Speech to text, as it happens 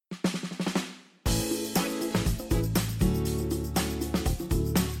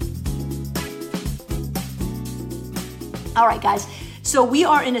All right, guys. So we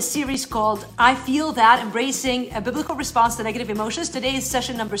are in a series called I Feel That, Embracing a Biblical Response to Negative Emotions. Today is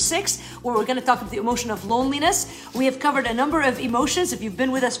session number 6, where we're going to talk about the emotion of loneliness. We have covered a number of emotions. If you've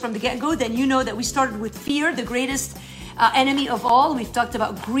been with us from the get-go, then you know that we started with fear, the greatest enemy of all. We've talked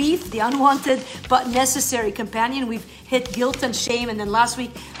about grief, the unwanted but necessary companion. We've hit guilt and shame, and then last week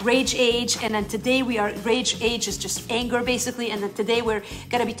rage age, and then today rage age is just anger basically, and then today we're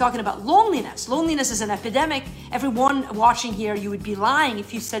going to be talking about loneliness. Loneliness is an epidemic. Everyone watching here, you would be lying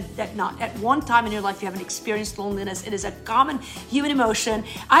if you said that not at one time in your life you haven't experienced loneliness. It is a common human emotion.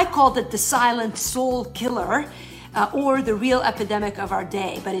 I called it the silent soul killer. Or the real epidemic of our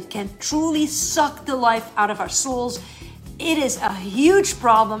day, but it can truly suck the life out of our souls. It is a huge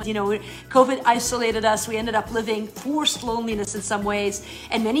problem. You know, COVID isolated us. We ended up living forced loneliness in some ways.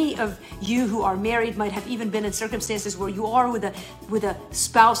 And many of you who are married might have even been in circumstances where you are with a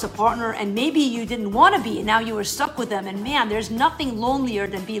spouse, a partner, and maybe you didn't want to be, and now you are stuck with them. And man, there's nothing lonelier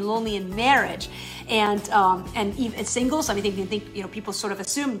than being lonely in marriage. And even singles, I mean, you think, you know, people sort of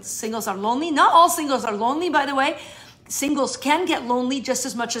assume singles are lonely. Not all singles are lonely, by the way. Singles can get lonely just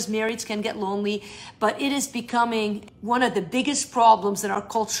as much as marrieds can get lonely, but it is becoming one of the biggest problems in our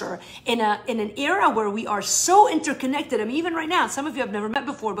culture in an era where we are so interconnected. I mean, even right now, some of you I've never met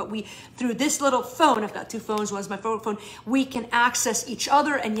before, but we, through this little phone, I've got 2 phones, one's my favorite phone, we can access each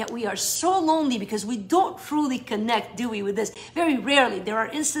other, and yet we are so lonely because we don't truly connect, do we, with this? Very rarely. There are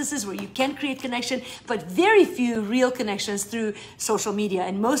instances where you can create connection, but very few real connections through social media,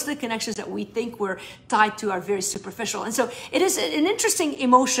 and most of the connections that we think we're tied to are very superficial. And so it is an interesting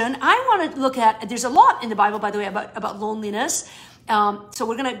emotion. I want to look at, there's a lot in the Bible, by the way, about loneliness. So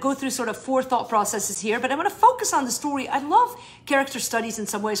we're going to go through sort of 4 thought processes here, but I'm going to focus on the story. I love character studies in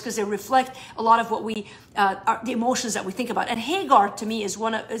some ways because they reflect a lot of what we, the emotions that we think about. And Hagar, to me, is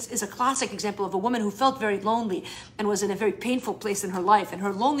a classic example of a woman who felt very lonely and was in a very painful place in her life. And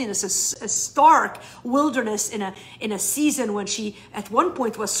her loneliness is a stark wilderness in a season when she, at one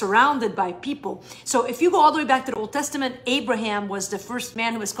point, was surrounded by people. So if you go all the way back to the Old Testament, Abraham was the first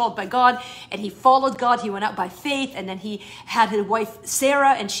man who was called by God, and he followed God. He went out by faith, and then he had his wife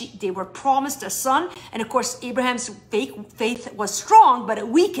Sarah, and they were promised a son. And of course, Abraham's faith was strong, but it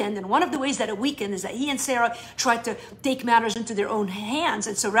weakened. And one of the ways that it weakened is that he and Sarah tried to take matters into their own hands.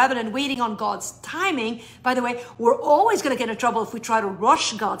 And so rather than waiting on God's timing, by the way, we're always going to get in trouble if we try to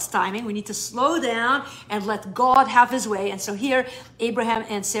rush God's timing. We need to slow down and let God have his way. And so here, Abraham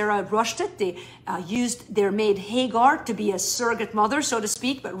and Sarah rushed it. They used their maid Hagar to be a surrogate mother, so to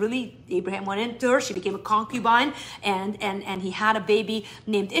speak, but really Abraham went into her. She became a concubine, and he had a baby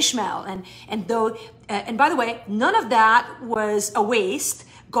named Ishmael. And by the way, none of that was a waste.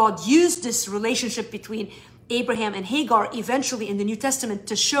 God used this relationship between Abraham and Hagar eventually in the New Testament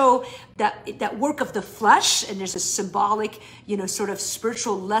to show that work of the flesh, and there's a symbolic, you know, sort of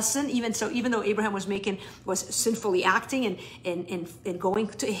spiritual lesson. Even though Abraham was sinfully acting and going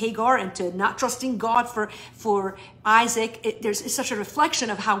to Hagar and to not trusting God for Isaac, there's such a reflection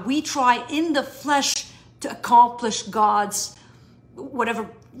of how we try in the flesh to accomplish God's whatever,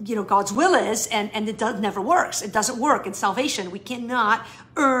 you know, God's will is, and it never works. It doesn't work in salvation. We cannot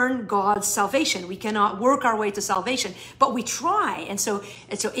earn God's salvation. We cannot work our way to salvation, but we try. And so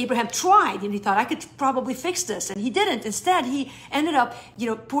Abraham tried, and he thought, I could probably fix this, and he didn't. Instead, he ended up, you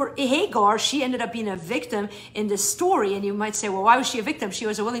know, poor Hagar, she ended up being a victim in this story. And you might say, well, why was she a victim? She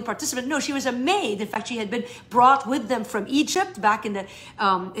was a willing participant. No, she was a maid. In fact, she had been brought with them from Egypt. Back in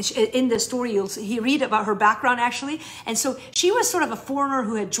the story, you'll read about her background actually. And so she was sort of a foreigner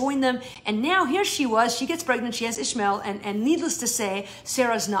who had joined them, and now here she gets pregnant, she has Ishmael, and needless to say,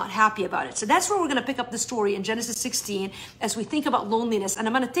 Sarah's not happy about it. So that's where we're going to pick up the story in Genesis 16 as we think about loneliness. And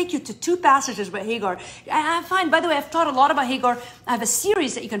I'm going to take you to 2 passages about Hagar. I find, by the way, I've taught a lot about Hagar. I have a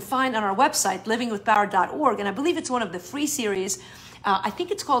series that you can find on our website, livingwithpower.org, and I believe it's one of the free series. I think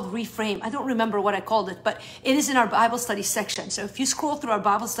it's called Reframe. I don't remember what I called it, but it is in our Bible study section. So if you scroll through our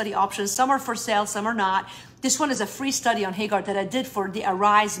Bible study options, some are for sale, some are not. This one is a free study on Hagar that I did for the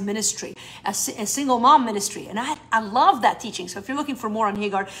Arise ministry, a single mom ministry. And I love that teaching. So if you're looking for more on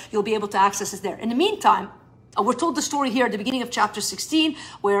Hagar, you'll be able to access it there. In the meantime, we're told the story here at the beginning of chapter 16,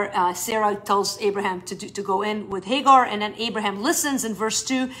 where Sarah tells Abraham to go in with Hagar, and then Abraham listens in verse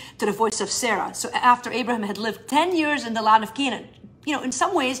 2 to the voice of Sarah. So after Abraham had lived 10 years in the land of Canaan, you know, in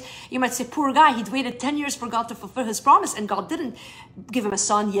some ways, you might say, poor guy, he'd waited 10 years for God to fulfill his promise, and God didn't give him a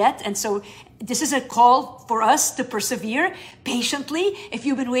son yet. And so This is a call for us to persevere patiently. If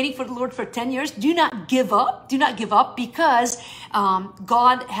you've been waiting for the Lord for 10 years, do not give up. Do not give up, because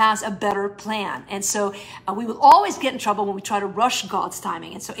God has a better plan. And so we will always get in trouble when we try to rush God's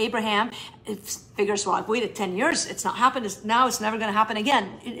timing. And so Abraham figures, well, I've waited 10 years. It's not happened now. It's never going to happen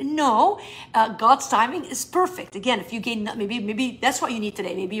again. No, God's timing is perfect. Again, if you gain, maybe that's what you need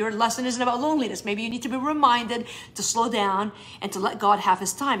today. Maybe your lesson isn't about loneliness. Maybe you need to be reminded to slow down and to let God have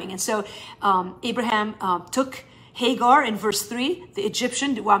his timing. And so Abraham took Hagar in verse 3, the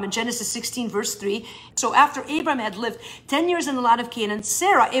Egyptian, in Genesis 16, verse 3. So after Abraham had lived 10 years in the land of Canaan,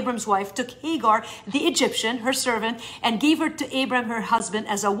 Sarah, Abram's wife, took Hagar, the Egyptian, her servant, and gave her to Abram, her husband,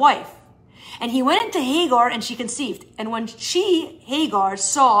 as a wife. And he went into Hagar, and she conceived. And when she, Hagar,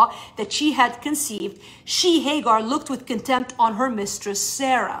 saw that she had conceived, she, Hagar, looked with contempt on her mistress,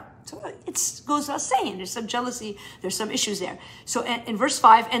 Sarah. So it goes without saying, there's some jealousy, there's some issues there. So in verse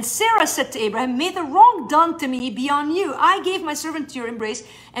 5, and Sarah said to Abraham, may the wrong done to me be on you. I gave my servant to your embrace.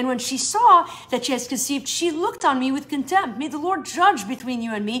 And when she saw that she has conceived, she looked on me with contempt. May the Lord judge between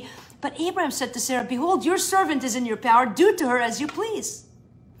you and me. But Abraham said to Sarah, behold, your servant is in your power. Do to her as you please.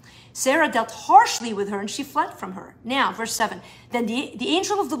 Sarah dealt harshly with her, and she fled from her. Now, verse 7, then the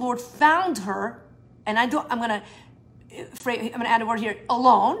angel of the Lord found her, and I'm going to add a word here,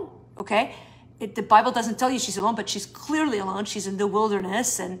 alone, okay? The Bible doesn't tell you she's alone, but she's clearly alone. She's in the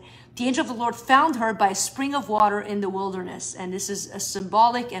wilderness, and the angel of the Lord found her by a spring of water in the wilderness, and this is a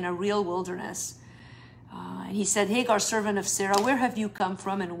symbolic and a real wilderness. And he said, Hagar, servant of Sarah, where have you come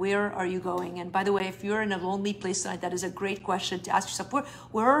from and where are you going? And by the way, if you're in a lonely place tonight, that is a great question to ask yourself.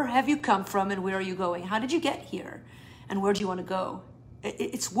 Where have you come from and where are you going? How did you get here? And where do you want to go?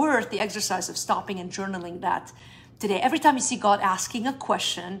 It's worth the exercise of stopping and journaling that today. Every time you see God asking a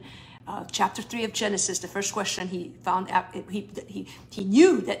question, chapter 3 of Genesis, the first question he found, he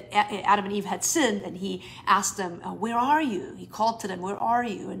knew that Adam and Eve had sinned, and he asked them, where are you? He called to them, where are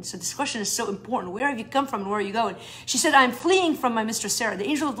you? And so this question is so important. Where have you come from and where are you going? She said, I'm fleeing from my mistress Sarah. The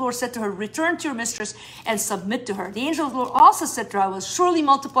angel of the Lord said to her, return to your mistress and submit to her. The angel of the Lord also said to her, I will surely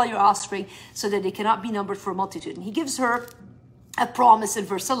multiply your offspring so that they cannot be numbered for a multitude. And he gives her a promise in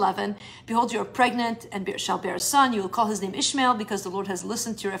verse 11. Behold, you are pregnant and shall bear a son. You will call his name Ishmael, because the Lord has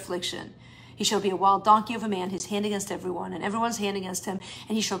listened to your affliction. He shall be a wild donkey of a man, his hand against everyone, and everyone's hand against him,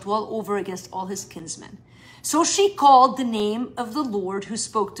 and he shall dwell over against all his kinsmen. So she called the name of the Lord who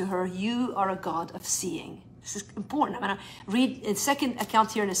spoke to her, you are a God of seeing. This is important. I'm going to read a second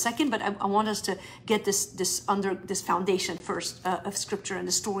account here in a second, but I want us to get this under this foundation first of scripture and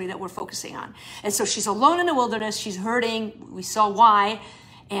the story that we're focusing on. And so she's alone in the wilderness. She's hurting. We saw why.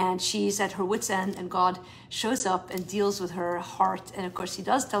 And she's at her wit's end, and God shows up and deals with her heart. And of course, he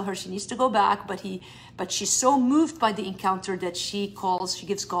does tell her she needs to go back, but she's so moved by the encounter that she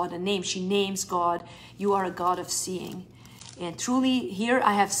gives God a name. She names God, you are a God of seeing. And truly, here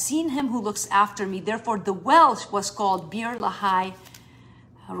I have seen him who looks after me. Therefore, the well was called Bir Lahai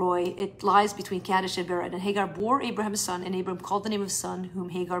Roy. It lies between Kadesh and Bered. And Hagar bore Abraham a son, and Abraham called the name of his son, whom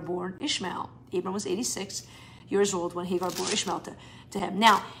Hagar bore Ishmael. Abraham was 86 years old when Hagar bore Ishmael to him.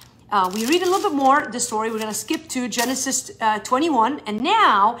 Now, we read a little bit more the story. We're going to skip to Genesis 21. And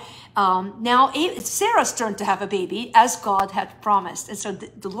now Sarah's turn to have a baby, as God had promised. And so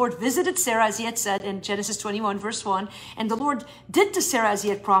the Lord visited Sarah, as he had said in Genesis 21, verse 1. And the Lord did to Sarah as he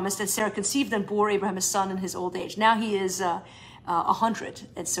had promised. And Sarah conceived and bore Abraham a son in his old age. Now he is 100.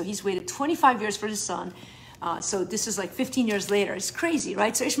 And so he's waited 25 years for his son. So this is like 15 years later. It's crazy,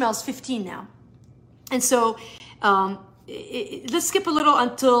 right? So Ishmael's 15 now. And so let's skip a little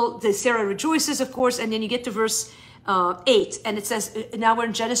until Sarah rejoices, of course, and then you get to verse 8, and it says, now we're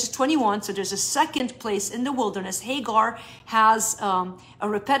in Genesis 21, so there's a second place in the wilderness. Hagar has a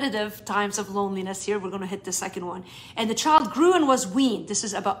repetitive times of loneliness here. We're going to hit the second one. And the child grew and was weaned. This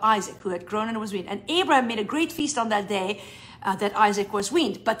is about Isaac, who had grown and was weaned. And Abraham made a great feast on that day that Isaac was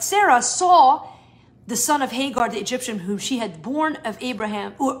weaned. But Sarah saw the son of Hagar, the Egyptian, whom she had born to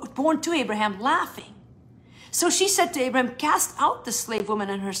Abraham, laughing. So she said to Abraham, cast out the slave woman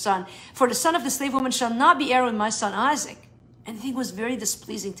and her son, for the son of the slave woman shall not be heir with my son Isaac. And the thing was very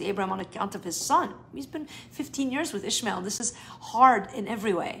displeasing to Abraham on account of his son. He's been 15 years with Ishmael. This is hard in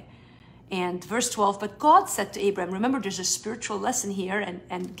every way. And verse 12, but God said to Abraham, remember there's a spiritual lesson here,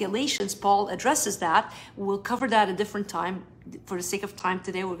 and Galatians, Paul addresses that. We'll cover that a different time. For the sake of time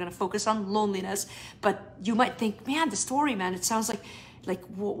today, we're going to focus on loneliness. But you might think, man, the story, man, it sounds like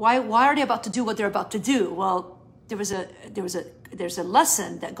why are they about to do what they're about to do? Well, there's a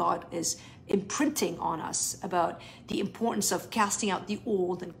lesson that God is imprinting on us about the importance of casting out the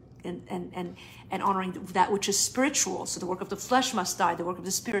old and and honoring that which is spiritual. So the work of the flesh must die, the work of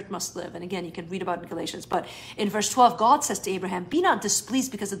the spirit must live. And again, you can read about it in Galatians. But in verse 12, God says to Abraham, be not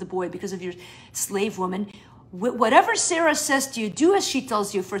displeased because of the boy, because of your slave woman. Whatever Sarah says to you, do as she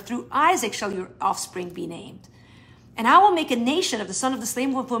tells you, for through Isaac shall your offspring be named. And I will make a nation of the son of the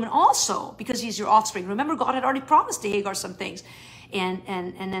slave woman also, because he's your offspring. Remember, God had already promised to Hagar some things. And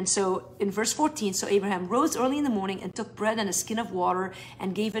then so in verse 14, so Abraham rose early in the morning and took bread and a skin of water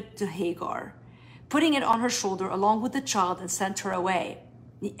and gave it to Hagar, putting it on her shoulder along with the child, and sent her away.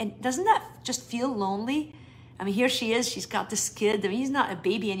 And doesn't that just feel lonely? I mean, here she is, she's got this kid. I mean, he's not a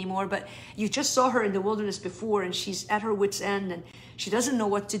baby anymore, but you just saw her in the wilderness before, and she's at her wit's end, and she doesn't know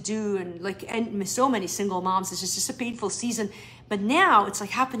what to do. And so many single moms, it's just a painful season. But now it's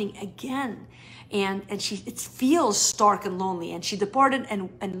like happening again. And it feels stark and lonely. And she departed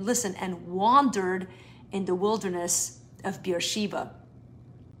and wandered in the wilderness of Beersheba.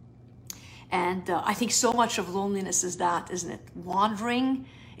 And I think so much of loneliness is that, isn't it? Wandering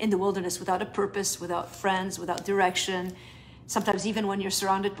in the wilderness without a purpose, without friends, without direction. Sometimes even when you're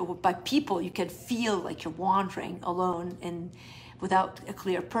surrounded by people, you can feel like you're wandering alone and without a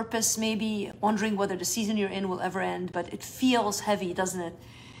clear purpose, maybe wondering whether the season you're in will ever end. But it feels heavy, doesn't it?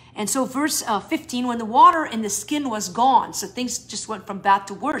 And so verse 15, when the water in the skin was gone, so things just went from bad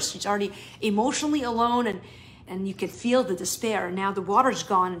to worse. She's already emotionally alone, and you can feel the despair. Now the water's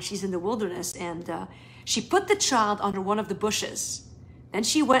gone and she's in the wilderness, and she put the child under one of the bushes. Then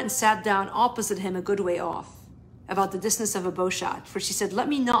she went and sat down opposite him a good way off, about the distance of a bow shot. For she said, let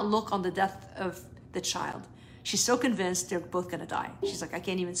me not look on the death of the child. She's so convinced they're both going to die. She's like, I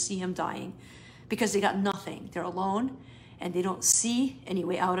can't even see him dying, because they got nothing. They're alone. And they don't see any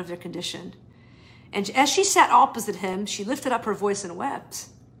way out of their condition. And as she sat opposite him, she lifted up her voice and wept.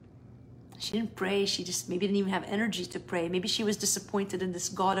 She didn't pray. She just maybe didn't even have energy to pray. Maybe she was disappointed in this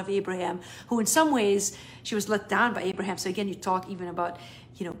God of Abraham, who in some ways she was let down by Abraham. So again, you talk even about,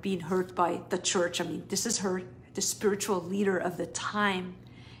 being hurt by the church. I mean, this is her, the spiritual leader of the time.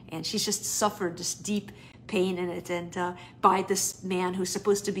 And she's just suffered this deep pain in it. And by this man who's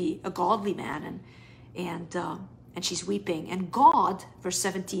supposed to be a godly man. And she's weeping. And God, verse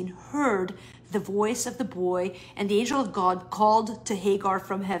 17, heard the voice of the boy, and the angel of God called to Hagar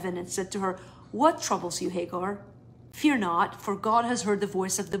from heaven and said to her, what troubles you, Hagar? Fear not, for God has heard the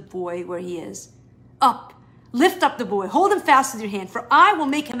voice of the boy where he is. Up, lift up the boy, hold him fast with your hand, for I will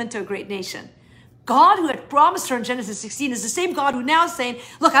make him into a great nation. God, who had promised her in Genesis 16, is the same God who now is saying,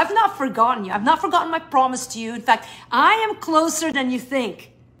 look, I've not forgotten you. I've not forgotten my promise to you. In fact, I am closer than you think.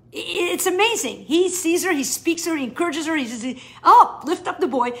 It's amazing. He sees her, he speaks to her, he encourages her, he says, lift up the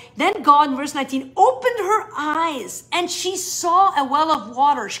boy. Then God, in verse 19, opened her eyes, and she saw a well of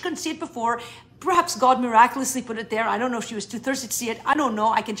water. She couldn't see it before. Perhaps God miraculously put it there. I don't know if she was too thirsty to see it. I don't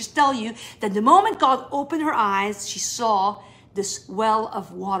know. I can just tell you that the moment God opened her eyes, she saw this well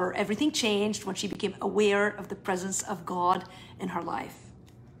of water. Everything changed when she became aware of the presence of God in her life.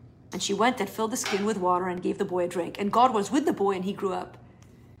 And she went and filled the skin with water and gave the boy a drink. And God was with the boy, and he grew up.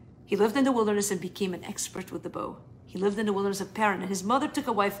 He lived in the wilderness and became an expert with the bow. He lived in the wilderness of Paran, and his mother took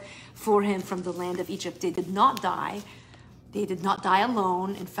a wife for him from the land of Egypt. They did not die. They did not die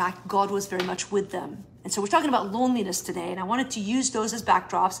alone. In fact, God was very much with them. And so we're talking about loneliness today, and I wanted to use those as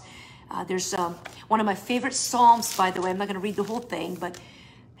backdrops. There's one of my favorite Psalms, by the way. I'm not going to read the whole thing, but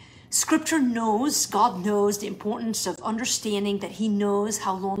Scripture knows, God knows the importance of understanding that he knows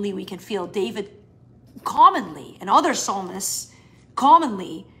how lonely we can feel. David commonly, and other psalmists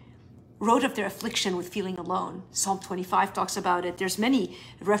commonly, wrote of their affliction with feeling alone. Psalm 25 talks about it. There's many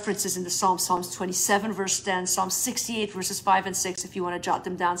references in the Psalms. Psalms 27 verse 10, Psalm 68 verses 5 and 6 if you want to jot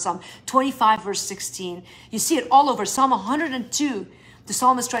them down. Psalm 25 verse 16. You see it all over. Psalm 102. The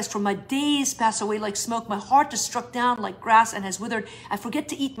psalmist tries, for my days pass away like smoke. My heart is struck down like grass and has withered. I forget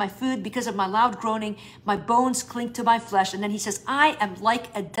to eat my food because of my loud groaning. My bones cling to my flesh. And then he says, I am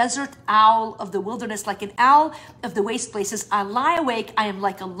like a desert owl of the wilderness, like an owl of the waste places. I lie awake. I am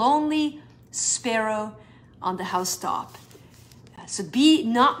like a lonely sparrow on the housetop. So be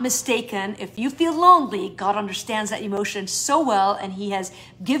not mistaken. If you feel lonely, God understands that emotion so well, and he has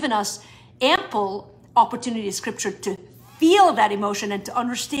given us ample opportunity in Scripture to feel that emotion and to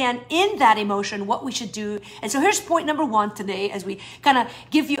understand in that emotion what we should do. And so here's point number one today, as we kind of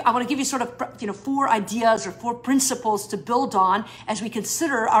I want to give you sort of, 4 ideas or 4 principles to build on as we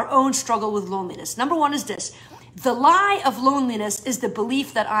consider our own struggle with loneliness. Number one is this: the lie of loneliness is the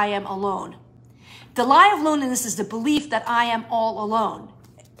belief that I am alone. The lie of loneliness is the belief that I am all alone.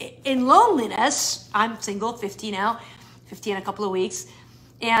 In loneliness, I'm single, 50 now, 50 in a couple of weeks.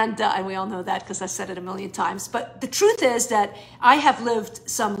 And we all know that because I said it a million times. But the truth is that I have lived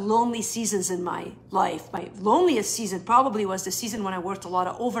some lonely seasons in my life. My loneliest season probably was the season when I worked a lot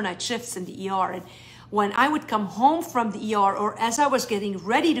of overnight shifts in the ER. And when I would come home from the ER, or as I was getting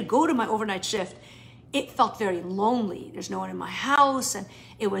ready to go to my overnight shift, it felt very lonely. There's no one in my house, and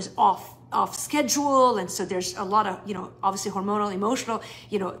it was off schedule. And so there's a lot of, obviously hormonal, emotional,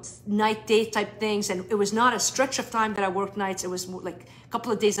 night, day type things. And it was not a stretch of time that I worked nights. It was more like a couple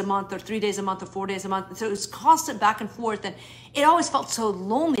of days a month, or 3 days a month, or 4 days a month. And so it was constant back and forth. And it always felt so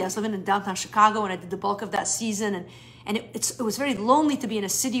lonely. I was living in downtown Chicago, and I did the bulk of that season. And it was very lonely to be in a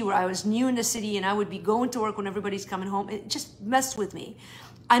city where I was new in the city, and I would be going to work when everybody's coming home. It just messed with me.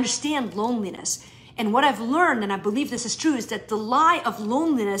 I understand loneliness. And what I've learned, and I believe this is true, is that the lie of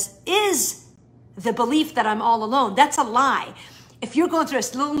loneliness is the belief that I'm all alone. That's a lie. If you're going through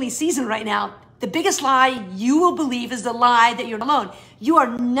a lonely season right now, the biggest lie you will believe is the lie that you're alone. You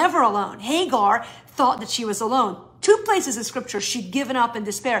are never alone. Hagar thought that she was alone. 2 places in scripture she'd given up in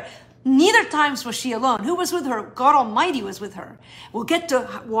despair. Neither times was she alone. Who was with her? God Almighty was with her. We'll get to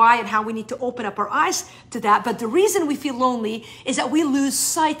why and how we need to open up our eyes to that. But the reason we feel lonely is that we lose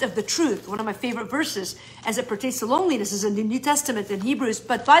sight of the truth. One of my favorite verses as it pertains to loneliness is in the New Testament in Hebrews.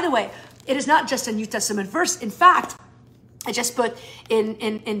 But by the way, it is not just a New Testament verse. In fact, I just put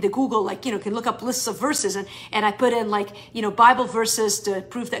in the Google, can look up lists of verses, and I put in Bible verses to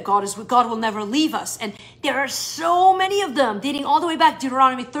prove that God will never leave us. And there are so many of them dating all the way back.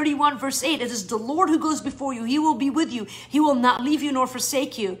 Deuteronomy 31 verse 8. It is the Lord who goes before you. He will be with you. He will not leave you nor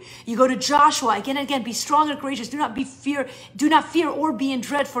forsake you. You go to Joshua again and again. Be strong and courageous. Do not fear or be in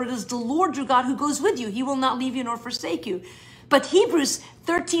dread, for it is the Lord your God who goes with you. He will not leave you nor forsake you. But Hebrews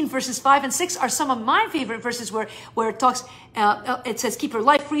 13 verses 5 and 6 are some of my favorite verses where it talks, it says, keep your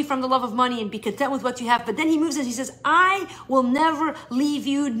life free from the love of money and be content with what you have. But then he moves and he says, I will never leave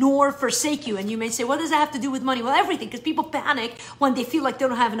you nor forsake you. And you may say, what does that have to do with money? Well, everything, because people panic when they feel like they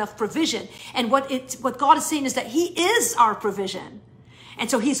don't have enough provision. And what God is saying is that he is our provision. And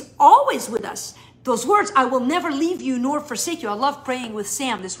so he's always with us. Those words, I will never leave you nor forsake you. I love praying with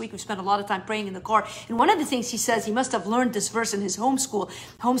Sam. This week we spent a lot of time praying in the car. And one of the things he says, he must have learned this verse in his homeschool.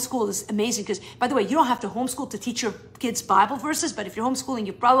 Homeschool is amazing because, by the way, you don't have to homeschool to teach your kids Bible verses, but if you're homeschooling,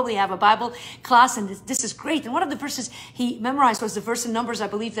 you probably have a Bible class, and this is great. And one of the verses he memorized was the verse in Numbers, I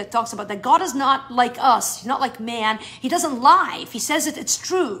believe, that talks about that God is not like us. He's not like man. He doesn't lie. If he says it, it's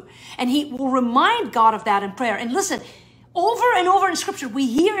true. And he will remind God of that in prayer. And listen, over and over in scripture, we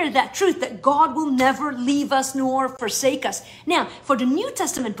hear that truth that God will never leave us nor forsake us. Now, for the New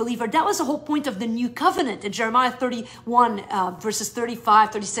Testament believer, that was the whole point of the new covenant in Jeremiah 31, verses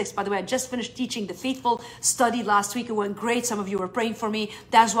 35, 36. By the way, I just finished teaching the faithful study last week. It went great. Some of you were praying for me.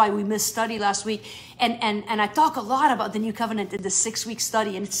 That's why we missed study last week. And I talk a lot about the new covenant in the 6-week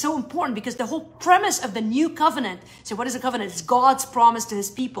study. And it's so important because the whole premise of the new covenant, so what is a covenant? It's God's promise to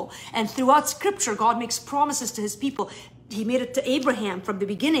his people. And throughout scripture, God makes promises to his people. He made it to Abraham from the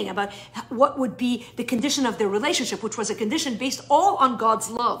beginning about what would be the condition of their relationship, which was a condition based all on God's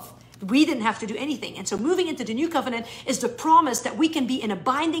love. We didn't have to do anything. And so moving into the new covenant is the promise that we can be in a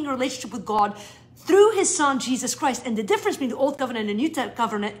binding relationship with God through his son, Jesus Christ. And the difference between the old covenant and the new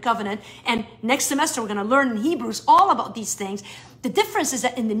covenant, and next semester we're going to learn in Hebrews all about these things. The difference is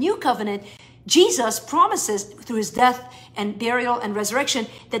that in the new covenant, Jesus promises through his death and burial and resurrection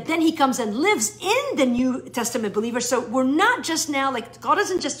that then he comes and lives in the New Testament believers. So we're not just now, God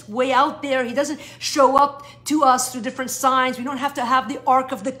isn't just way out there. He doesn't show up to us through different signs. We don't have to have the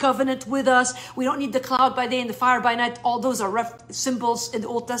Ark of the Covenant with us. We don't need the cloud by day and the fire by night. All those are symbols in the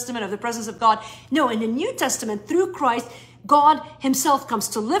Old Testament of the presence of God. No, in the New Testament, through Christ, God himself comes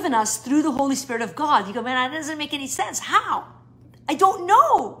to live in us through the Holy Spirit of God. You go, man, that doesn't make any sense. How? I don't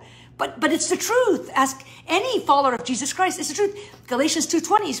know. But it's the truth. Ask any follower of Jesus Christ. It's the truth. Galatians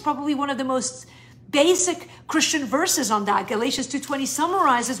 2:20 is probably one of the most basic Christian verses on that. Galatians 2:20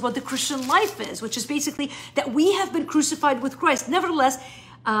 summarizes what the Christian life is, which is basically that we have been crucified with Christ. Nevertheless,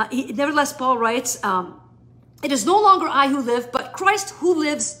 Paul writes, it is no longer I who live, but Christ who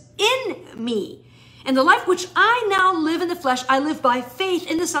lives in me. And the life which I now live in the flesh, I live by faith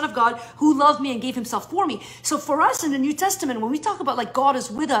in the Son of God who loved me and gave himself for me. So for us in the New Testament, when we talk about God is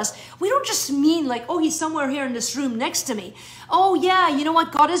with us, we don't just mean he's somewhere here in this room next to me. Oh yeah, you know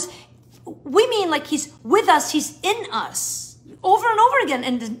what God is? We mean he's with us, he's in us. Over and over again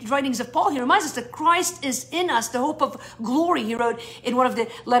in the writings of Paul, he reminds us that Christ is in us, the hope of glory, he wrote in one of the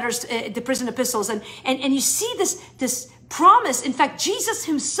letters, the prison epistles. And you see this promise. In fact, Jesus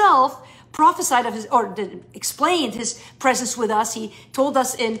himself prophesied of his, or explained his presence with us. He told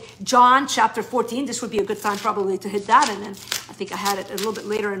us in John chapter 14, this would be a good time probably to hit that. And then I think I had it a little bit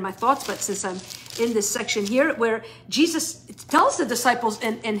later in my thoughts, but since I'm in this section here where Jesus tells the disciples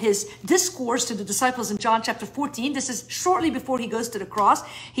in his discourse to the disciples in John chapter 14, this is shortly before he goes to the cross.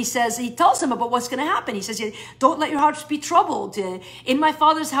 He tells them about what's going to happen. He says, don't let your hearts be troubled. In my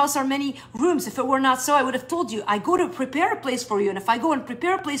Father's house are many rooms. If it were not so, I would have told you. I go to prepare a place for you. And if I go and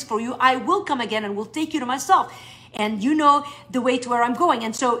prepare a place for you, I will come again and will take you to myself. And you know the way to where I'm going.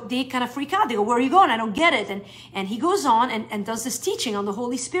 And so they kind of freak out. They go, where are you going? I don't get it. And he goes on and does this teaching on the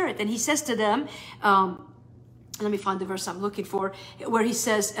Holy Spirit. And he says to them, let me find the verse I'm looking for, where he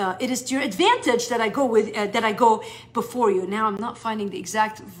says, it is to your advantage that I go before you. Now I'm not finding the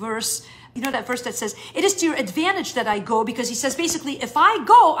exact verse. You know that verse that says, it is to your advantage that I go, because he says, basically, if I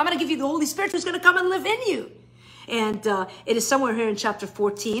go, I'm going to give you the Holy Spirit who's going to come and live in you. And it is somewhere here in chapter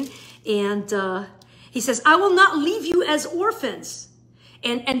 14. And he says, I will not leave you as orphans.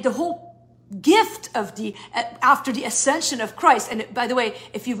 And the whole gift of after the ascension of Christ. And by the way,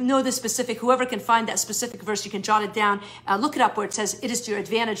 if you know the specific, whoever can find that specific verse, you can jot it down, look it up, where it says, it is to your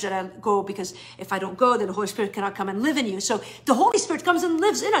advantage that I go, because if I don't go, then the Holy Spirit cannot come and live in you. So the Holy Spirit comes and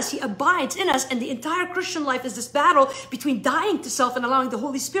lives in us. He abides in us. And the entire Christian life is this battle between dying to self and allowing the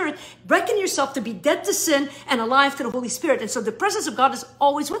Holy Spirit. Reckon yourself to be dead to sin and alive to the Holy Spirit. And so the presence of God is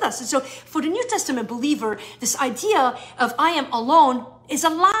always with us. And so for the New Testament believer, this idea of I am alone is a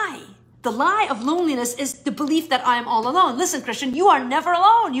lie. The lie of loneliness is the belief that I am all alone. Listen, Christian, you are never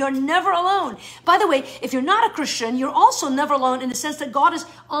alone. You're never alone. By the way, if you're not a Christian, you're also never alone in the sense that God is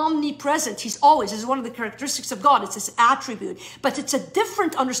omnipresent. He's always. This is one of the characteristics of God. It's his attribute. But it's a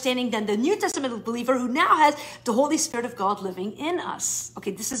different understanding than the New Testament believer who now has the Holy Spirit of God living in us.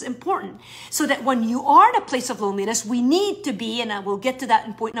 Okay, this is important. So that when you are in a place of loneliness, we need to be, and I will get to that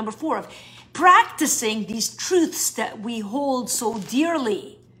in point number 4, of practicing these truths that we hold so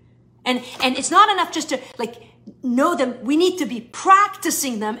dearly. And it's not enough just to know them. We need to be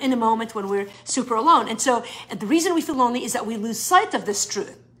practicing them in a moment when we're super alone. And so the reason we feel lonely is that we lose sight of this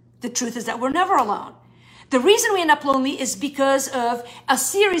truth. The truth is that we're never alone. The reason we end up lonely is because of a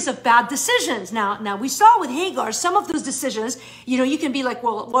series of bad decisions. Now we saw with Hagar, some of those decisions, you can be like,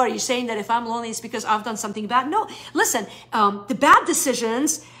 well, what are you saying, that if I'm lonely, it's because I've done something bad? No, listen, the bad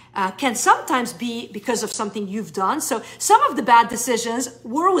decisions can sometimes be because of something you've done. So some of the bad decisions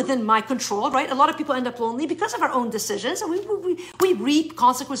were within my control, right? A lot of people end up lonely because of our own decisions, and we reap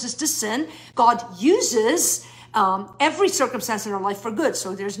consequences to sin. God uses every circumstance in our life for good.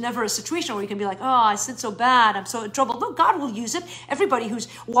 So there's never a situation where you can be like, oh, I sinned so bad, I'm so in trouble. No, God will use it. Everybody who's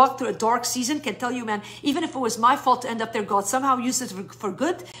walked through a dark season can tell you, man, even if it was my fault to end up there, God somehow used it for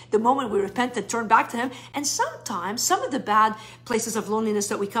good the moment we repent and turn back to him. And sometimes some of the bad places of loneliness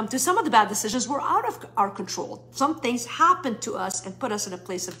that we come to, some of the bad decisions were out of our control. Some things happened to us and put us in a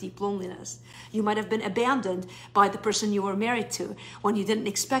place of deep loneliness. You might have been abandoned by the person you were married to when you didn't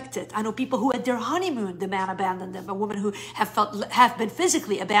expect it. I know people who at their honeymoon, the man abandoned them. A woman who have been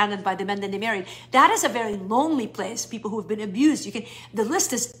physically abandoned by the men that they married. That is a very lonely place. People who have been abused. The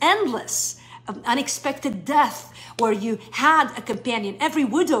list is endless. Unexpected death, where you had a companion. Every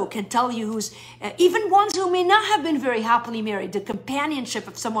widow can tell you, who's even ones who may not have been very happily married, the companionship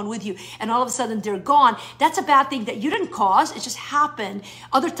of someone with you, and all of a sudden they're gone. That's a bad thing that you didn't cause. It just happened.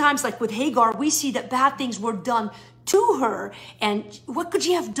 Other times, like with Hagar, we see that bad things were done to her. And what could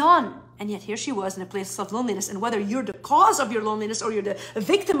she have done? And yet here she was in a place of loneliness. And whether you're the cause of your loneliness or you're the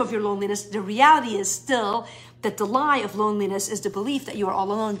victim of your loneliness, the reality is still that the lie of loneliness is the belief that you are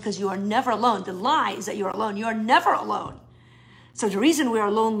all alone, because you are never alone. The lie is that you are alone. You are never alone. So the reason we are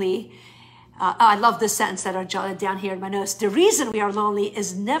lonely, I love this sentence that I jotted down here in my notes. The reason we are lonely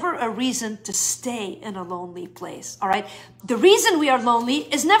is never a reason to stay in a lonely place. All right. The reason we are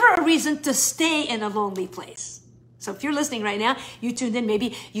lonely is never a reason to stay in a lonely place. So if you're listening right now, you tuned in,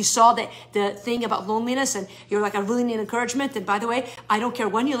 maybe you saw the thing about loneliness and you're like, I really need encouragement. And by the way, I don't care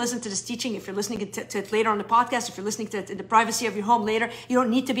when you listen to this teaching, if you're listening to it later on the podcast, if you're listening to it in the privacy of your home later, you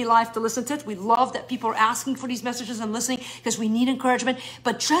don't need to be live to listen to it. We love that people are asking for these messages and listening because we need encouragement.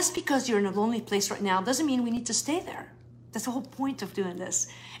 But just because you're in a lonely place right now doesn't mean we need to stay there. That's the whole point of doing this,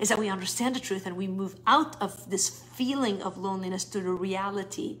 is that we understand the truth and we move out of this feeling of loneliness to the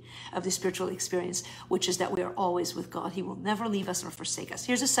reality of the spiritual experience, which is that we are always with God. He will never leave us or forsake us.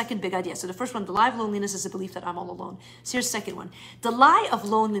 Here's a second big idea. So the first one, the lie of loneliness, is the belief that I'm all alone. So here's the second one. The lie of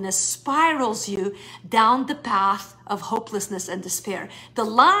loneliness spirals you down the path of hopelessness and despair. The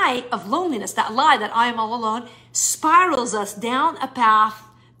lie of loneliness, that lie that I am all alone, spirals us down a path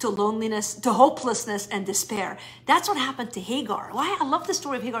to loneliness, to hopelessness and despair. That's what happened to Hagar. Why? I love the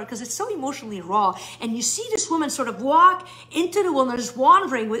story of Hagar because it's so emotionally raw. And you see this woman sort of walk into the wilderness,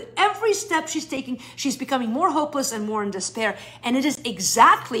 wandering. With every step she's taking, she's becoming more hopeless and more in despair. And it is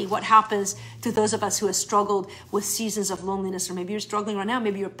exactly what happens to those of us who have struggled with seasons of loneliness. Or maybe you're struggling right now.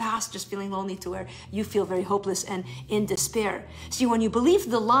 Maybe you're past just feeling lonely to where you feel very hopeless and in despair. See, when you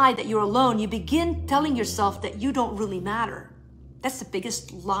believe the lie that you're alone, you begin telling yourself that you don't really matter. That's the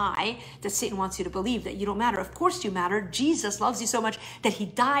biggest lie that Satan wants you to believe, that you don't matter. Of course you matter. Jesus loves you so much that he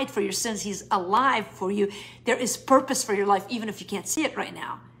died for your sins. He's alive for you. There is purpose for your life, even if you can't see it right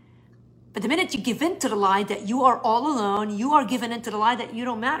now. But the minute you give in to the lie that you are all alone, you are given into the lie that you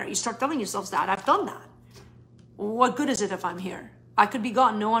don't matter. You start telling yourselves that. I've done that. What good is it if I'm here? I could be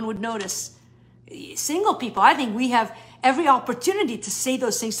gone. No one would notice. Single people, I think we have every opportunity to say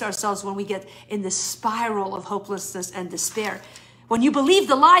those things to ourselves when we get in this spiral of hopelessness and despair. When you believe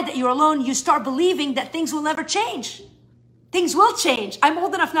the lie that you're alone, you start believing that things will never change. Things will change. I'm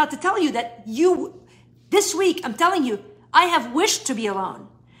old enough now to tell you that this week, I'm telling you, I have wished to be alone.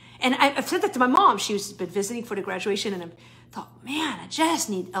 And I've said that to my mom. She's been visiting for the graduation, and I thought, man, I just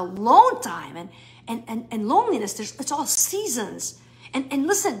need alone time. And loneliness, it's all seasons. And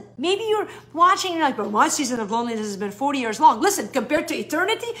listen, maybe you're watching and you're like, well, my season of loneliness has been 40 years long. Listen, compared to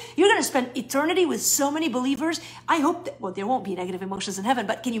eternity, you're going to spend eternity with so many believers. I hope that, well, there won't be negative emotions in heaven,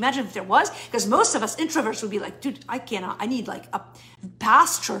 but can you imagine if there was? Because most of us introverts would be like, dude, I need like a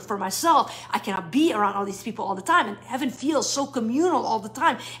pasture for myself. I cannot be around all these people all the time. And heaven feels so communal all the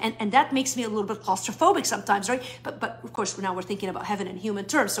time. And that makes me a little bit claustrophobic sometimes, right? But of course, now we're thinking about heaven in human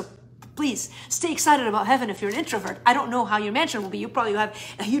terms. So please stay excited about heaven if you're an introvert. I don't know how your mansion will be. You probably have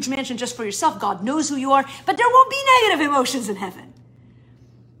a huge mansion just for yourself. God knows who you are, but there won't be negative emotions in heaven.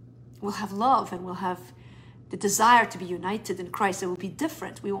 We'll have love and we'll have the desire to be united in Christ. It will be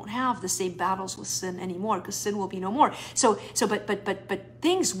different. We won't have the same battles with sin anymore because sin will be no more. But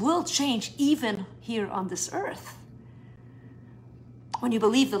things will change even here on this earth. When you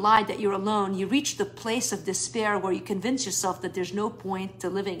believe the lie that you're alone, you reach the place of despair where you convince yourself that there's no point to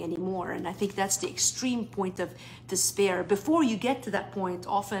living anymore. And I think that's the extreme point of despair. Before you get to that point,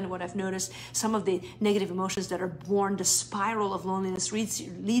 often what I've noticed, some of the negative emotions that are born, the spiral of loneliness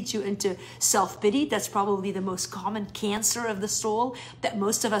leads you into self-pity. That's probably the most common cancer of the soul, that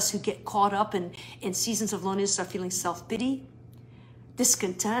most of us who get caught up in seasons of loneliness are feeling self-pity,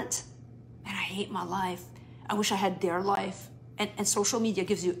 discontent. Man, I hate my life. I wish I had their life. And social media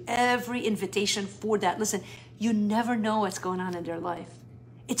gives you every invitation for that. Listen, you never know what's going on in their life.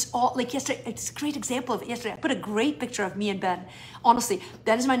 It's all, like yesterday, it's a great example of it yesterday. I put a great picture of me and Ben. Honestly,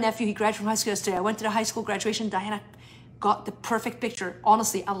 that is my nephew. He graduated from high school yesterday. I went to the high school graduation. Diana got the perfect picture.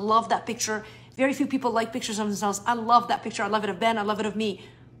 Honestly, I love that picture. Very few people like pictures of themselves. I love that picture. I love it of Ben. I love it of me.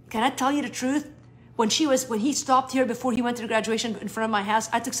 Can I tell you the truth? When he stopped here before he went to the graduation in front of my house,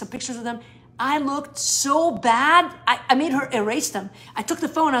 I took some pictures of them. I looked so bad. I made her erase them. I took the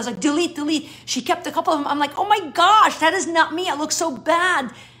phone. I was like, delete, delete. She kept a couple of them. I'm like, oh my gosh, that is not me. I look so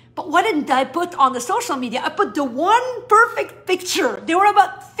bad. But what didn't I put on the social media? I put the one perfect picture. There were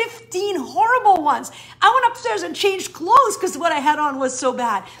about 15 horrible ones. I went upstairs and changed clothes because what I had on was so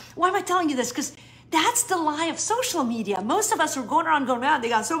bad. Why am I telling you this? Because that's the lie of social media. Most of us are going around going, man, they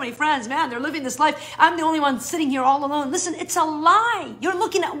got so many friends, man, they're living this life. I'm the only one sitting here all alone. Listen, it's a lie. You're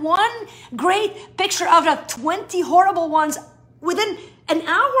looking at one great picture out of 20 horrible ones within an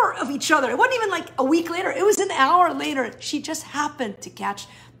hour of each other. It wasn't even like a week later. It was an hour later. She just happened to catch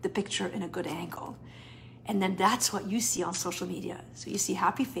the picture in a good angle. And then that's what you see on social media. So you see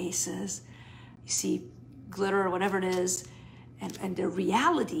happy faces, you see glitter or whatever it is. And the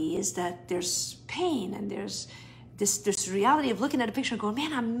reality is that there's pain and there's this reality of looking at a picture and going,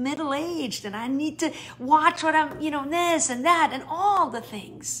 man, I'm middle-aged and I need to watch what I'm, this and that and all the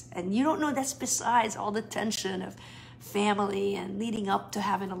things. And you don't know that's besides all the tension of family and leading up to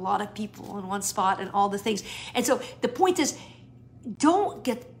having a lot of people in one spot and all the things. And so the point is, don't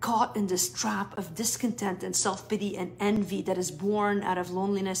get caught in this trap of discontent and self-pity and envy that is born out of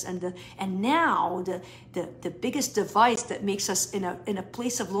loneliness. And now the biggest device that makes us in a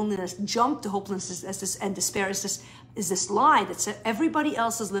place of loneliness jump to hopelessness and despair is this lie that says everybody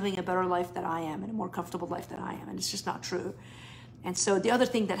else is living a better life than I am and a more comfortable life than I am. And it's just not true. And so the other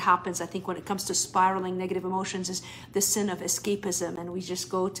thing that happens, I think, when it comes to spiraling negative emotions is the sin of escapism. And we just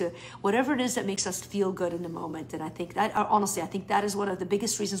go to whatever it is that makes us feel good in the moment. And I think that, honestly, I think that is one of the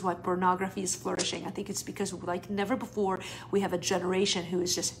biggest reasons why pornography is flourishing. I think it's because like never before, we have a generation who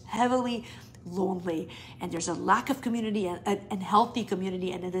is just heavily lonely, and there's a lack of community and healthy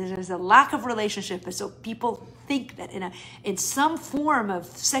community, and there's a lack of relationship. And so people think that in some form of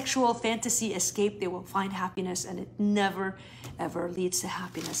sexual fantasy escape, they will find happiness, and it never, ever leads to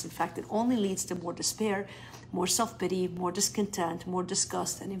happiness. In fact, it only leads to more despair, more self-pity, more discontent, more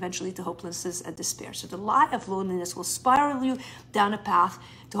disgust, and eventually to hopelessness and despair. So the lie of loneliness will spiral you down a path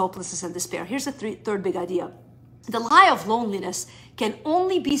to hopelessness and despair. Here's the third big idea. The lie of loneliness can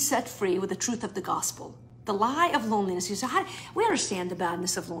only be set free with the truth of the gospel. The lie of loneliness. You say, we understand the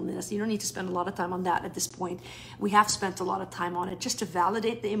badness of loneliness. You don't need to spend a lot of time on that at this point. We have spent a lot of time on it just to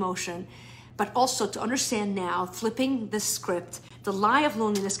validate the emotion, but also to understand now, flipping the script, the lie of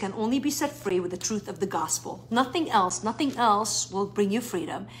loneliness can only be set free with the truth of the gospel. Nothing else will bring you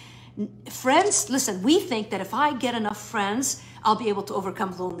freedom. Friends, listen, we think that if I get enough friends, I'll be able to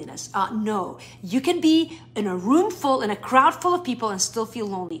overcome loneliness. No, you can be in a room full, in a crowd full of people and still feel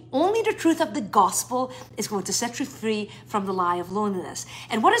lonely. Only the truth of the gospel is going to set you free from the lie of loneliness.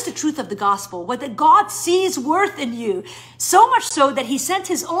 And what is the truth of the gospel? What that God sees worth in you, so much so that he sent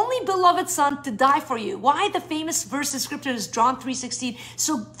his only beloved son to die for you. Why the famous verse in scripture is John 3:16.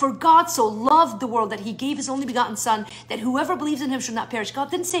 So for God so loved the world that he gave his only begotten son, that whoever believes in him should not perish.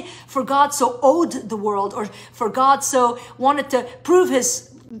 God didn't say for God so owed the world, or for God so wanted to prove his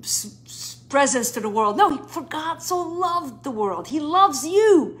presence to the world. No, for God so loved the world. He loves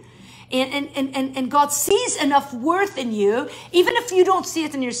you. And God sees enough worth in you, even if you don't see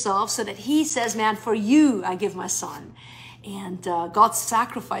it in yourself, so that he says, man, for you, I give my son. And God's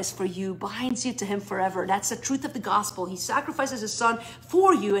sacrifice for you binds you to him forever. That's the truth of the gospel. He sacrifices his son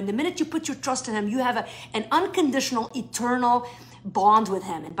for you. And the minute you put your trust in him, you have an unconditional, eternal bond with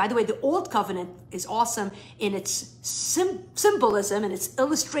him. And by the way, the old covenant is awesome in its symbolism and its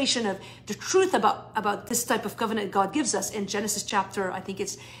illustration of the truth about this type of covenant God gives us. In Genesis chapter, I think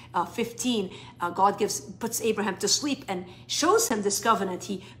it's 15, God puts Abraham to sleep and shows him this covenant.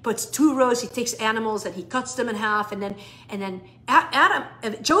 He puts two rows, he takes animals and he cuts them in half, and then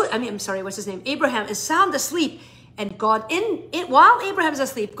Abraham is sound asleep. And God, while Abraham is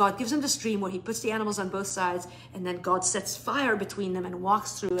asleep, God gives him the stream where he puts the animals on both sides, and then God sets fire between them and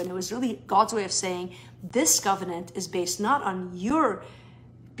walks through. And it was really God's way of saying, this covenant is based not on your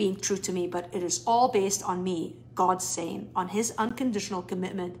being true to me, but it is all based on me, God's saying, on his unconditional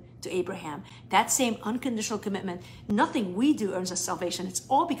commitment to Abraham. That same unconditional commitment, nothing we do earns us salvation. It's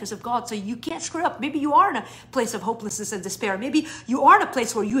all because of God. So you can't screw up. Maybe you are in a place of hopelessness and despair. Maybe you are in a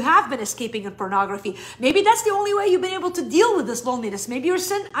place where you have been escaping in pornography. Maybe that's the only way you've been able to deal with this loneliness. Maybe your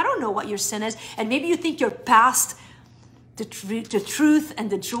sin, I don't know what your sin is. And maybe you think you're past the truth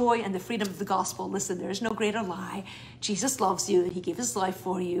and the joy and the freedom of the gospel. Listen, there is no greater lie. Jesus loves you and he gave his life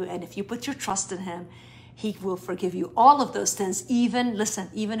for you. And if you put your trust in him, he will forgive you all of those sins, even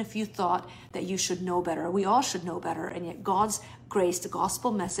if you thought that you should know better. We all should know better. And yet God's grace, the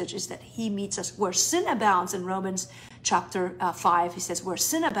gospel message, is that he meets us where sin abounds. In Romans chapter 5, he says, where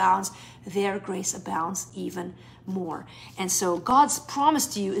sin abounds, there grace abounds even more. And so God's promise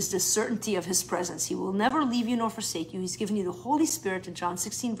to you is the certainty of his presence. He will never leave you nor forsake you. He's given you the Holy Spirit in John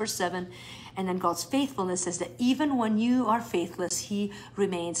 16, verse 7. And then God's faithfulness is that even when you are faithless, he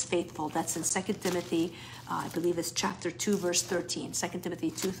remains faithful. That's in 2 Timothy, I believe it's chapter 2, verse 13. 2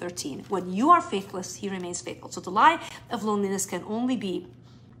 Timothy 2:13. When you are faithless, he remains faithful. So the lie of loneliness can only be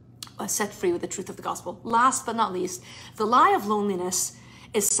set free with the truth of the gospel. Last but not least, the lie of loneliness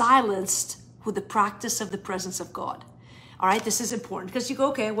is silenced with the practice of the presence of God. All right, this is important because you go,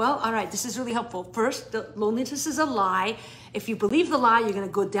 okay, well, all right, this is really helpful. First, the loneliness is a lie. If you believe the lie, you're going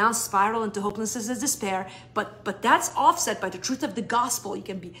to go down, spiral into hopelessness and despair. But that's offset by the truth of the gospel. You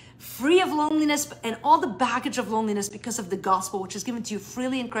can be free of loneliness and all the baggage of loneliness because of the gospel, which is given to you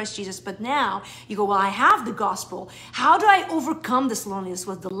freely in Christ Jesus. But now you go, well, I have the gospel. How do I overcome this loneliness?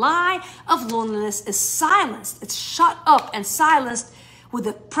 Well, the lie of loneliness is silenced. It's shut up and silenced with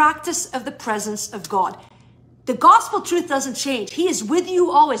the practice of the presence of God. The gospel truth doesn't change. He is with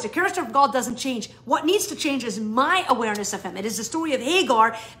you always. The character of God doesn't change. What needs to change is my awareness of him. It is the story of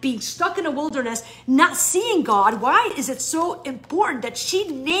Hagar being stuck in a wilderness, not seeing God. Why is it so important that she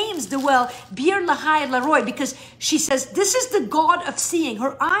names the well Bir Lahai Laroi? Because she says, this is the God of seeing.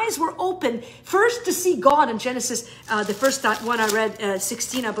 Her eyes were open first to see God in Genesis, the first one I read,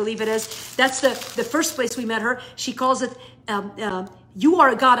 16, I believe it is. That's the first place we met her. She calls it, you are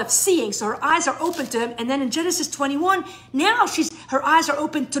a God of seeing. So her eyes are open to him. And then in Genesis 21, now Her eyes are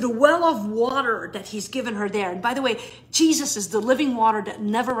open to the well of water that he's given her there. And by the way, Jesus is the living water that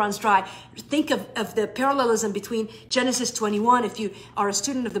never runs dry. Think of the parallelism between Genesis 21. If you are a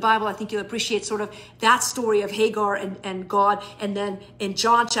student of the Bible, I think you'll appreciate sort of that story of Hagar and God. And then in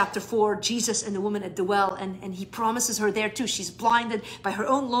John chapter 4, Jesus and the woman at the well, and he promises her there too. She's blinded by her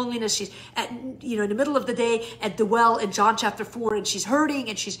own loneliness. She's in the middle of the day at the well in John chapter 4, and she's hurting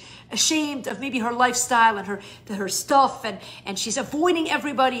and she's ashamed of maybe her lifestyle and her stuff, and she's avoiding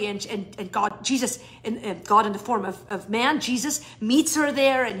everybody, and God, Jesus, and God in the form of man, Jesus meets her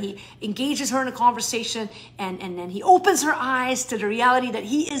there, and he engages her in a conversation, and then he opens her eyes to the reality that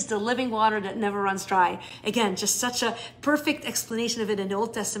he is the living water that never runs dry. Again, just such a perfect explanation of it in the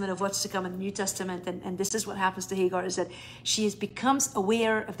Old Testament of what's to come in the New Testament. And this is what happens to Hagar, is that she becomes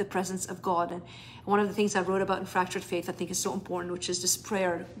aware of the presence of God. And one of the things I wrote about in Fractured Faith, I think is so important, which is this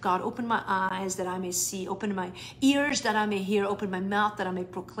prayer: God, open my eyes that I may see, open my ears that I may hear, open my mouth that I may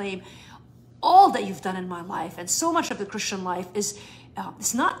proclaim all that you've done in my life. And so much of the Christian life is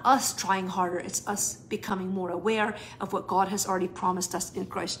it's not us trying harder, it's us becoming more aware of what God has already promised us in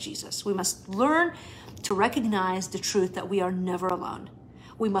Christ Jesus. We must learn to recognize the truth that we are never alone.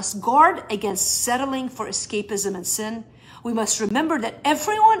 We must guard against settling for escapism and sin. We must remember that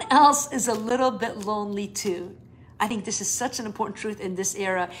everyone else is a little bit lonely too. I think this is such an important truth in this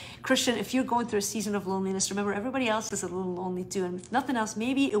era. Christian, if you're going through a season of loneliness, remember everybody else is a little lonely too. And if nothing else,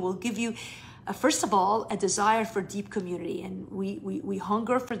 maybe it will give you, first of all, a desire for deep community. And we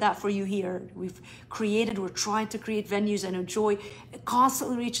hunger for that for you here. We're trying to create venues, and Joy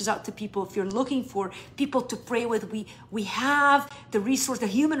constantly reaches out to people. If you're looking for people to pray with, we have the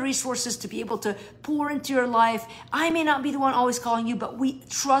human resources to be able to pour into your life. I may not be the one always calling you, but we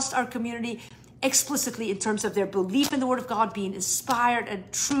trust our community explicitly in terms of their belief in the Word of God being inspired and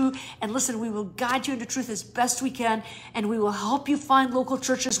true. And listen, we will guide you into truth as best we can, and we will help you find local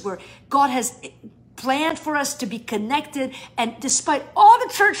churches where God has planned for us to be connected. And despite all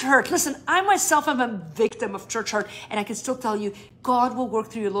the church hurt, listen, I myself am a victim of church hurt, and I can still tell you, God will work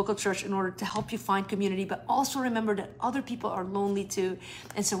through your local church in order to help you find community. But also remember that other people are lonely too.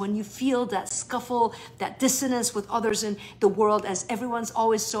 And so when you feel that scuffle, that dissonance with others in the world, as everyone's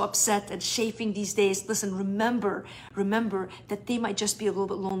always so upset and chafing these days, listen, remember that they might just be a little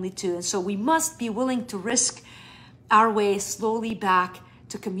bit lonely too. And so we must be willing to risk our way slowly back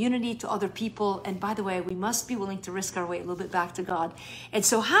to community, to other people. And by the way, we must be willing to risk our way a little bit back to God. And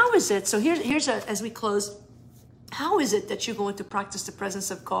so how is it? So here's as we close, how is it that you're going to practice the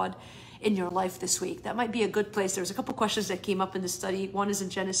presence of God in your life this week? That might be a good place. There's a couple questions that came up in the study. One is in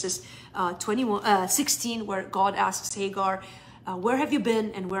Genesis 16, where God asks Hagar, where have you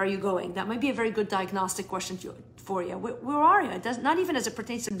been and where are you going? That might be a very good diagnostic question for you. Where are you? It does not even as it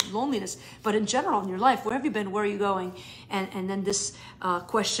pertains to loneliness, but in general in your life. Where have you been? Where are you going? And then this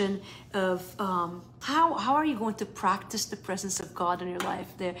question of how are you going to practice the presence of God in your life?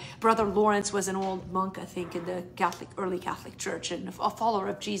 Brother Lawrence was an old monk, I think, in the early Catholic Church, and a follower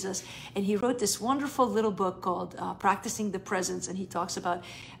of Jesus. And he wrote this wonderful little book called Practicing the Presence. And he talks about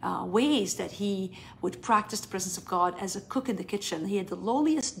ways that he would practice the presence of God as a cook in the kitchen. He had the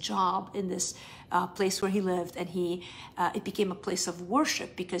lowliest job in this place where he lived, and it became a place of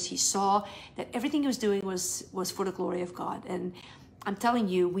worship because he saw that everything he was doing was for the glory of God. And I'm telling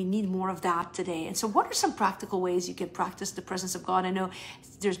you, we need more of that today. And so what are some practical ways you can practice the presence of God? I know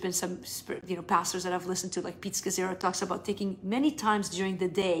there's been some pastors that I've listened to, like Pete Scazzero talks about taking many times during the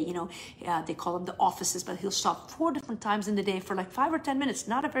day, they call them the offices, but he'll stop 4 different times in the day for like 5 or 10 minutes,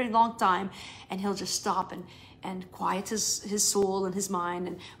 not a very long time, and he'll just stop and quiet his soul and his mind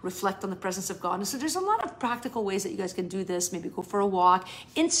and reflect on the presence of God. And so there's a lot of practical ways that you guys can do this. Maybe go for a walk,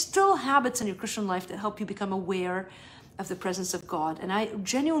 instill habits in your Christian life that help you become aware of the presence of God. And I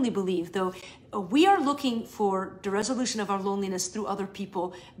genuinely believe, though we are looking for the resolution of our loneliness through other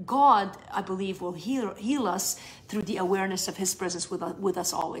people, God, I believe, will heal us through the awareness of his presence with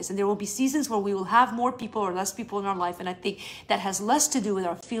us always. And there will be seasons where we will have more people or less people in our life. And I think that has less to do with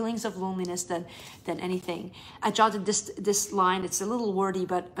our feelings of loneliness than anything. I jotted this line. It's a little wordy,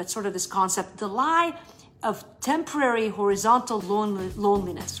 but sort of this concept, the lie of temporary horizontal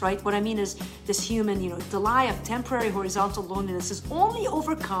loneliness, right? What I mean is this human, the lie of temporary horizontal loneliness is only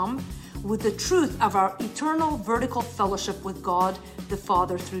overcome with the truth of our eternal vertical fellowship with God the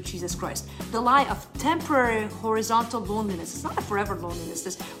Father through Jesus Christ. The lie of temporary horizontal loneliness, it's not a forever loneliness,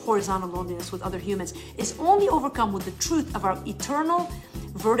 this horizontal loneliness with other humans, is only overcome with the truth of our eternal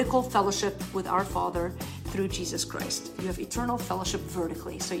vertical fellowship with our Father through Jesus Christ. You have eternal fellowship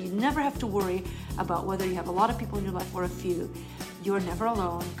vertically, so you never have to worry about whether you have a lot of people in your life or a few. you're never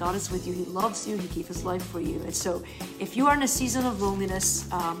alone. God is with you. He loves you. He gave his life for you. And so if you are in a season of loneliness,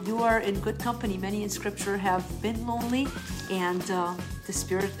 you are in good company. Many in scripture have been lonely, and the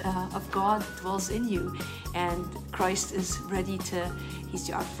Spirit of God dwells in you. And Christ is ready to, he's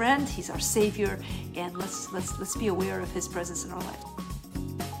our friend, he's our Savior, and let's be aware of his presence in our life.